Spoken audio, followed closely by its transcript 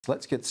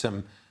Let's get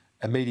some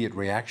immediate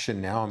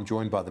reaction now. I'm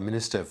joined by the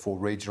Minister for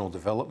Regional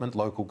Development,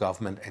 Local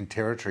Government and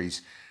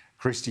Territories,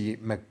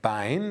 Kristy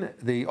McBain.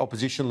 The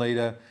opposition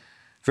leader,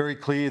 very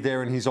clear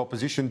there in his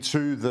opposition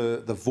to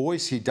the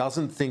voice. He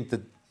doesn't think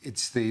that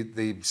it's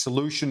the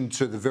solution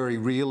to the very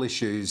real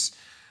issues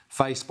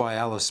faced by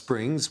Alice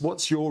Springs.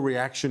 What's your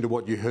reaction to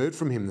what you heard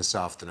from him this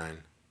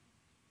afternoon?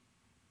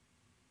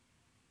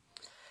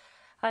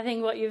 I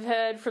think what you've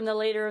heard from the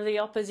Leader of the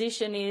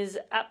Opposition is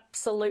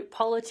absolute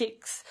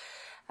politics.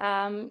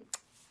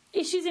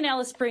 Issues in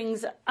Alice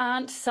Springs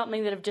aren't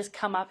something that have just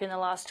come up in the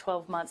last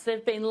 12 months.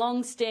 They've been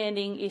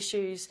long-standing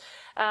issues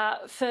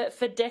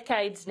for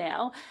decades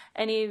now.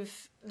 And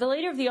if the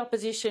Leader of the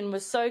Opposition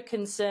was so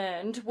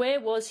concerned, where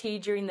was he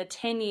during the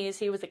 10 years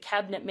he was a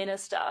Cabinet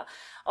Minister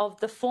of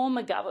the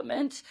former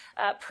government,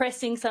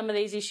 pressing some of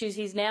these issues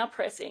he's now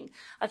pressing?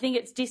 I think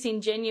it's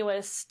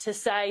disingenuous to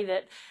say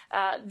that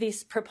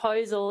this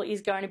proposal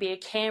is going to be a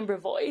Canberra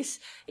voice.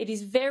 It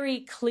is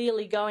very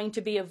clearly going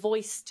to be a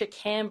voice to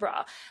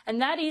Canberra.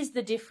 And that is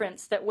the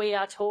difference that we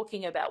are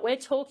talking about. We're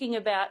talking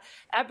about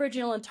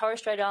Aboriginal and Torres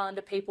Strait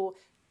Islander people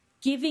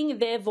giving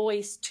their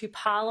voice to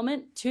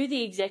Parliament, to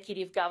the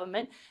executive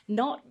government,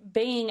 not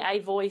being a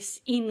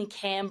voice in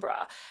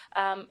Canberra.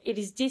 It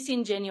is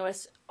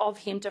disingenuous of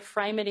him to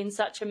frame it in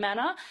such a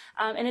manner,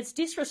 and it's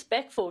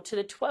disrespectful to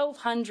the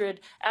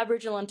 1,200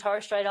 Aboriginal and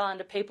Torres Strait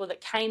Islander people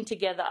that came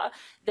together,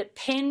 that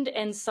penned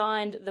and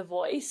signed the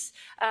voice,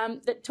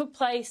 that took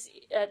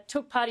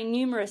part in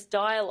numerous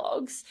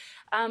dialogues.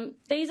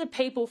 These are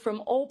people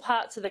from all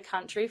parts of the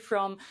country,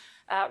 from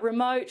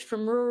remote,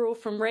 from rural,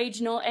 from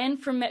regional and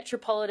from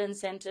metropolitan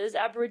centres,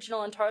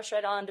 Aboriginal and Torres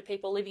Strait Islander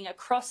people living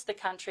across the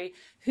country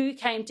who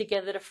came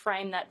together to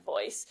frame that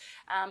voice.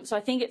 So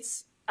I think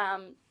it's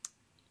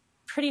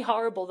pretty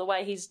horrible the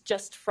way he's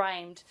just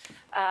framed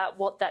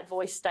what that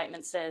voice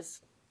statement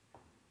says.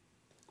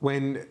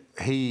 When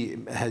he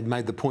had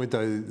made the point,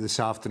 though, this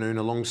afternoon,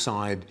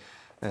 alongside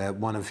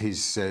one of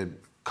his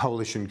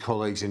coalition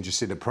colleagues in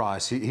Jacinta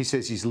Price, he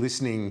says he's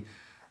listening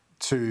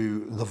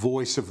to the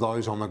voice of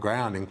those on the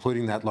ground,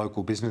 including that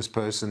local business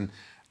person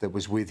that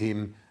was with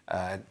him,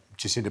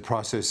 Jacinta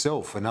Price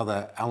herself,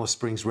 another Alice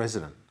Springs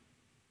resident.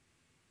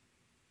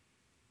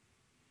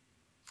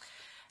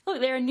 Look,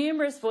 there are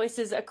numerous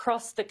voices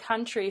across the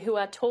country who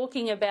are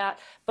talking about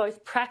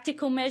both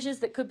practical measures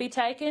that could be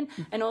taken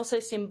and also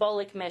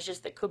symbolic measures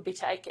that could be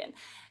taken.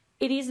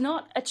 It is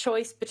not a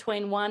choice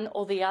between one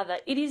or the other.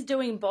 It is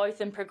doing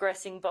both and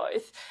progressing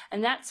both.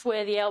 And that's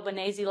where the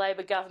Albanese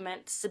Labor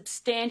government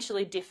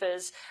substantially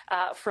differs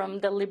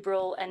from the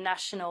Liberal and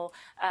National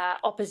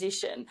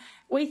opposition.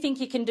 We think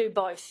you can do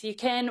both. You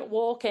can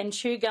walk and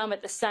chew gum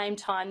at the same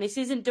time. This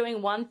isn't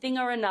doing one thing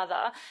or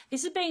another.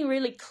 This is being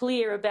really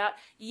clear about,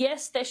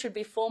 yes, there should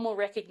be formal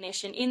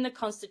recognition in the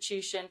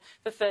Constitution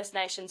for First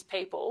Nations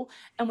people.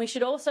 And we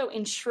should also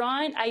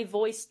enshrine a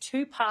voice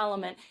to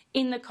Parliament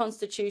in the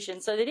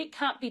Constitution so that it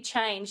can't be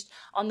changed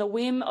on the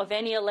whim of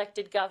any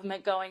elected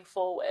government going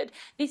forward.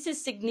 This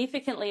is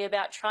significantly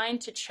about trying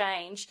to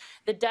change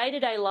the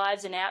day-to-day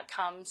lives and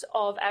outcomes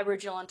of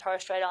Aboriginal and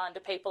Torres Strait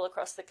Islander people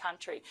across the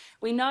country.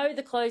 We know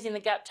the Closing the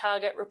Gap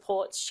target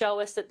reports show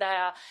us that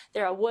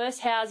there are worse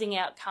housing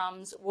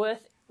outcomes,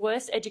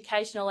 worse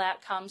educational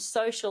outcomes,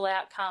 social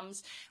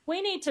outcomes.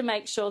 We need to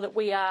make sure that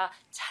we are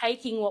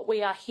taking what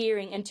we are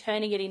hearing and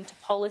turning it into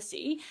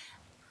policy.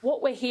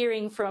 What we're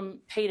hearing from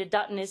Peter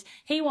Dutton is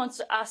he wants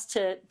us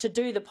to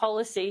do the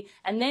policy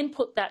and then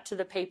put that to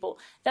the people.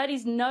 That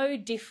is no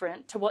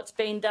different to what's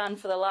been done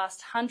for the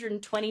last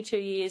 122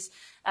 years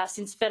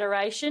since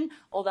Federation,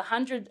 or the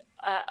 100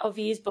 of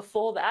years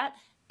before that,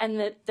 and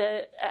that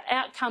the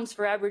outcomes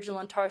for Aboriginal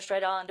and Torres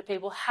Strait Islander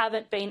people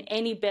haven't been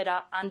any better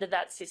under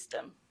that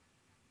system.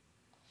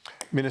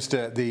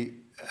 Minister, the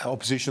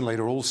opposition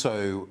leader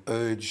also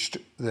urged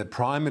the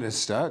Prime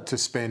Minister to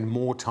spend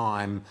more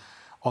time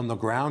on the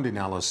ground in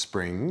Alice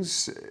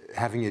Springs,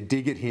 having a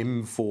dig at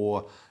him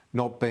for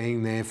not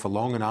being there for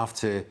long enough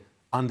to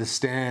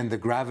understand the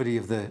gravity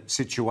of the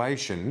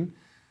situation.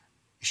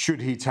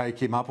 Should he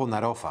take him up on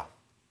that offer?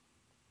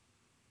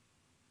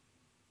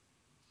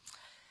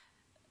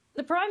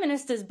 The Prime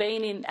Minister's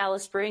been in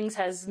Alice Springs,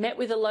 has met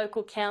with a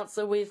local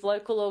councillor, with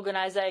local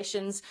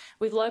organisations,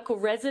 with local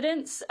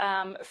residents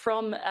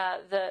from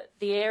the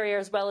area,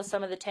 as well as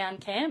some of the town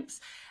camps.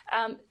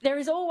 There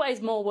is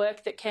always more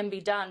work that can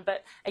be done,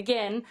 but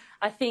again,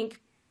 I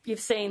think you've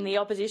seen the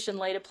opposition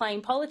leader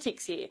playing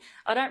politics here.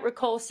 I don't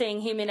recall seeing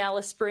him in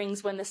Alice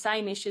Springs when the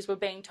same issues were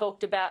being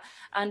talked about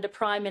under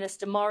Prime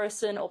Minister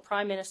Morrison or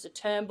Prime Minister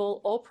Turnbull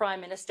or Prime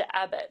Minister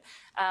Abbott.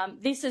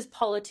 This is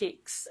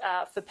politics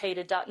for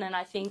Peter Dutton, and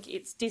I think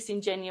it's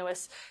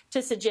disingenuous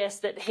to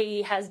suggest that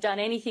he has done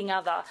anything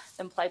other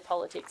than play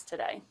politics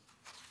today.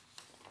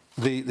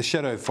 The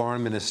Shadow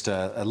Foreign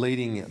Minister, a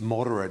leading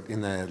moderate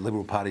in the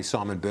Liberal Party,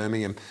 Simon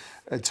Birmingham,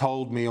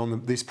 told me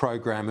on this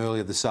program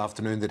earlier this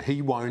afternoon that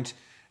he won't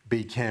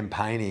be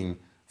campaigning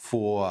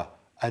for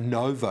a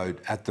no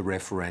vote at the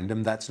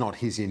referendum. That's not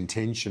his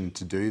intention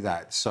to do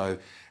that. So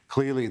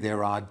clearly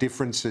there are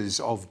differences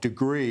of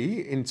degree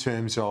in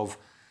terms of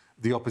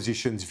the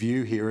opposition's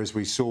view here, as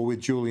we saw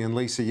with Julie and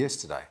Lisa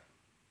yesterday?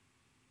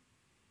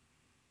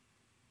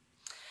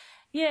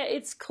 Yeah,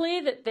 it's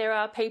clear that there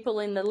are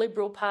people in the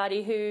Liberal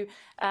Party who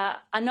are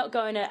not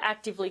going to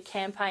actively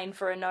campaign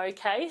for a no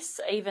case,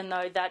 even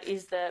though that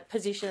is the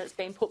position that's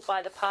been put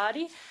by the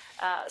party.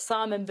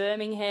 Simon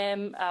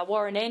Birmingham,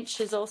 Warren Entsch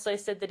has also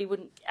said that he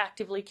wouldn't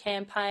actively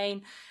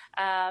campaign.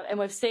 And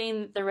we've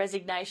seen the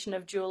resignation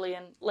of Julie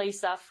and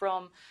Lisa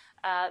from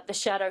the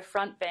shadow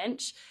front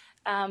bench.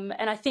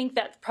 And I think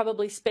that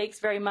probably speaks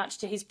very much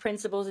to his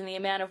principles and the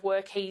amount of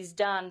work he's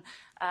done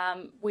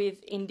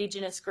with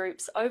Indigenous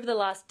groups over the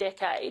last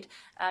decade,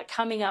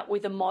 coming up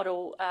with a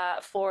model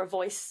for a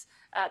voice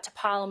to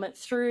Parliament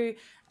through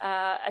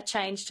a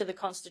change to the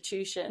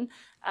Constitution.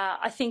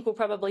 I think we'll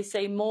probably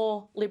see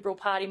more Liberal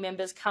Party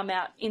members come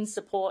out in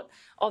support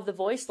of the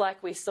voice,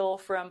 like we saw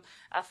from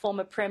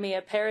former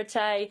Premier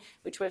Perrottet,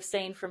 which we've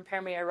seen from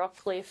Premier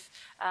Rockcliffe.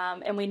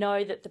 And we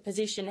know that the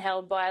position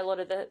held by a lot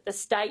of the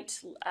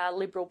state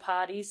Liberal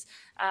parties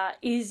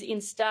is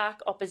in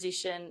stark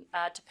opposition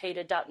to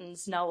Peter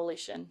Dutton's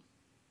no-alition.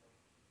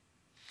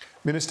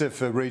 Minister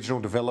for Regional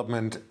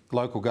Development,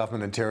 Local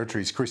Government and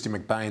Territories, Kristy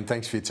McBain,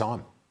 thanks for your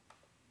time.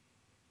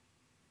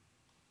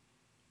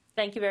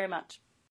 Thank you very much.